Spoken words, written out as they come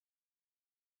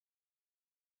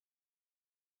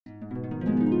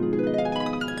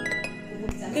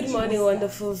morning,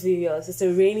 wonderful viewers. It's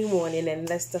a rainy morning and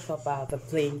let's talk about the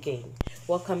blame game.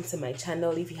 Welcome to my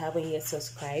channel. If you haven't yet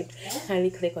subscribed,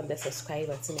 kindly click on the subscribe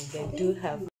button and then do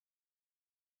have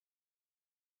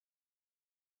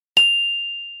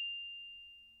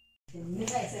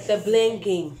the blame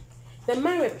game. The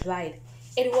man replied,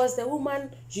 "It was the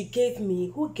woman you gave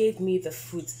me who gave me the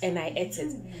fruit and I ate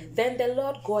it." Then the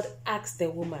Lord God asked the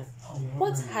woman,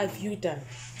 "What have you done?"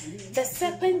 "The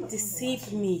serpent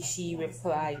deceived me," she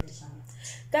replied.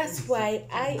 "That's why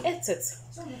I ate it."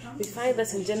 We find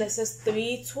that in Genesis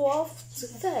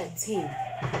 3:12-13.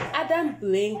 Adam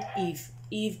blamed Eve.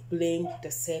 Eve blamed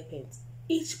the serpent.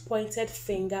 Each pointed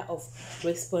finger of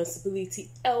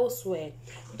responsibility elsewhere.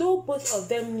 Though both of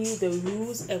them knew the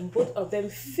rules and both of them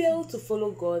failed to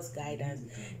follow God's guidance,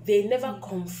 they never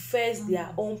confessed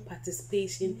their own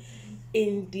participation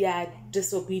in their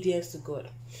disobedience to God.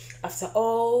 After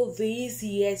all these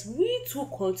years, we too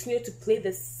continue to play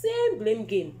the same blame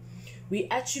game. We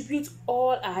attribute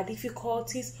all our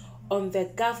difficulties on the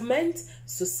government,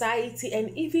 society, and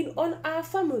even on our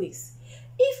families.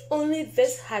 If only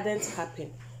this hadn't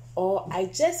happened, or I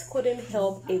just couldn't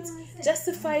help it,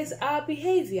 justifies our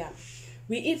behavior.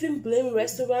 We even blame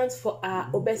restaurants for our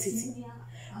obesity.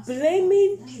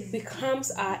 Blaming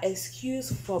becomes our excuse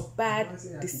for bad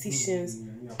decisions,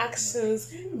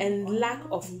 actions, and lack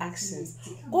of actions.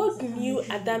 God knew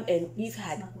Adam and Eve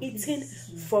had eaten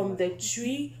from the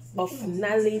tree of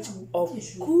knowledge of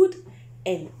good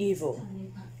and evil.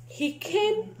 He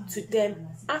came to them,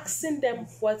 asking them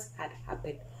what had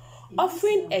happened,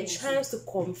 offering a chance to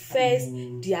confess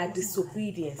their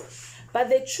disobedience, but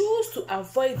they chose to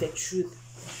avoid the truth.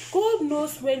 God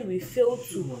knows when we fail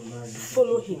to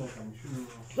follow Him.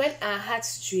 When our heart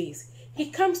strays,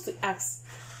 He comes to us,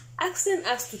 asking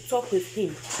us to talk with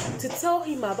Him, to tell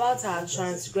Him about our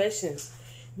transgressions.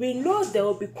 We know there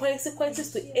will be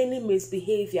consequences to any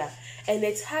misbehavior, and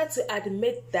it's hard to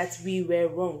admit that we were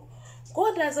wrong.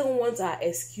 God doesn't want our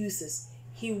excuses.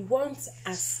 He wants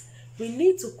us. We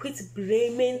need to quit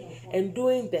blaming and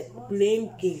doing the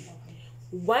blame game.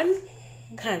 One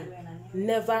can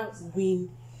never win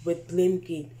with blame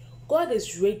game. God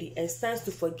is ready and stands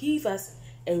to forgive us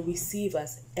and receive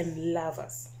us and love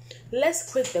us. Let's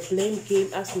quit the blame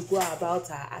game as we go about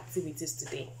our activities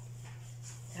today.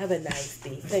 Have a nice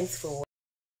day. Thanks for watching.